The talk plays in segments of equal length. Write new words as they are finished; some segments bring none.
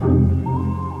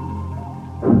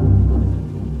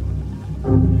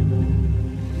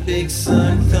big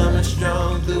sun coming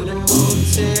strong through the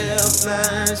motel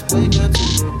blinds. Wake up to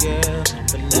your girl,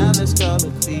 but now let's call her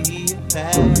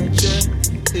Cleopatra.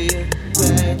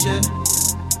 Cleopatra.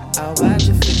 I'll watch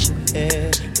you fix your hair,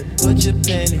 then put your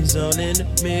panties on in the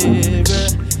mirror.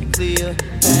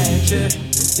 Cleopatra.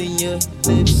 Then your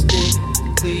lipstick.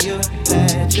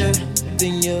 Cleopatra.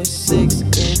 Then your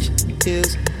 6-inch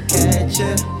heels catch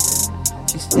her.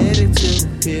 She's headed to the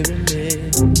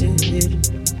pyramid.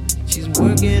 She's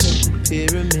working up the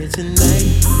pyramid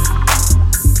tonight.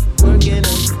 Working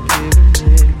up the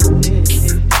pyramid.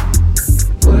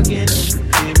 Working up the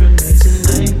pyramid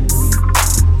tonight.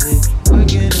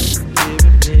 Working up the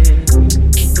pyramid.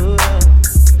 Oh,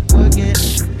 working up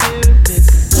the pyramid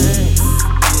tonight.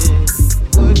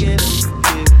 Working up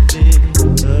the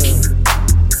pyramid.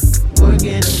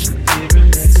 Working up the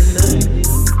pyramid tonight.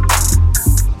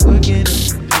 Working up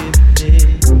the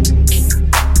pyramid.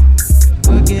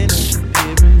 Working up the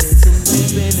pyramid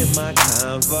tonight. Living in my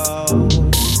convo.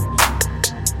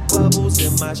 Bubbles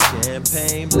in my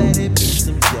champagne, let it be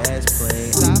some jazz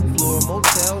playing. Top floor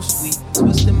motel suite,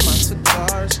 twisting my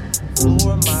cigars.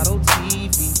 Floor model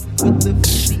TV with the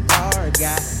VCR.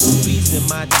 Got movies in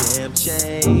my damn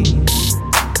chain.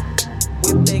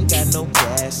 Whip ain't got no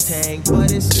gas tank,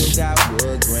 but it still got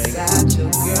wood grain. Got your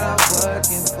girl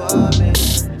working for me.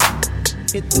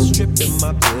 Hit the strip and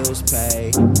my bills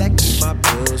pay. That keep my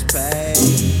bills paid.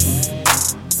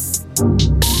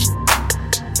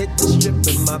 Hit the strip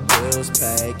and my bills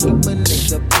pay. Keep a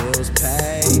nigga bills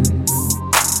paid.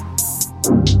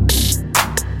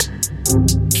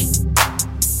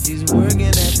 She's working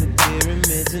at the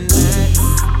pyramid tonight.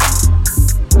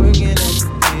 Working at the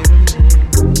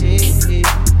pyramid. Yeah.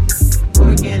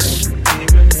 Working at the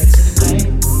pyramid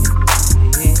tonight.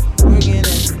 Yeah. Working at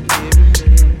the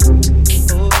pyramid.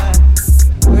 Oh,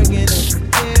 working at the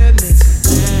pyramid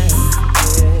tonight.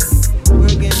 Yeah.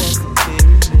 Working at the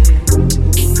pyramid.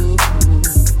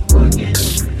 Working at the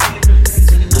pyramid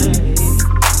tonight.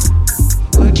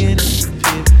 Working at the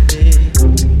pyramid.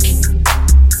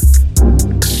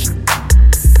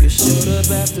 You showed up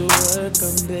after work,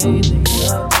 I'm bathing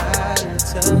your body,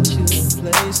 touch you in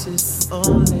places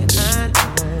only I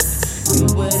know. You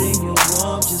wet and you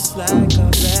warm just like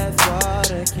our bath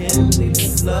water. Can we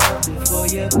make love before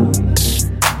you go?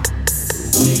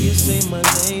 The way you say my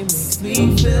name makes me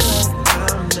feel like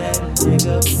I'm that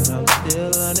nigga, but I'm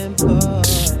still unemployed.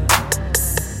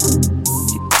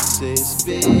 You can say it's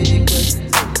big,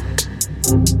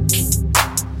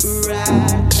 but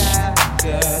right now,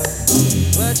 girl.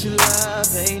 But your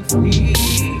love ain't free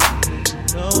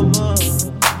no more,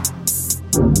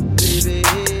 baby.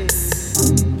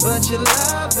 But your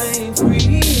love ain't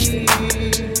free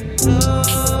no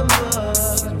more.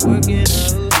 Working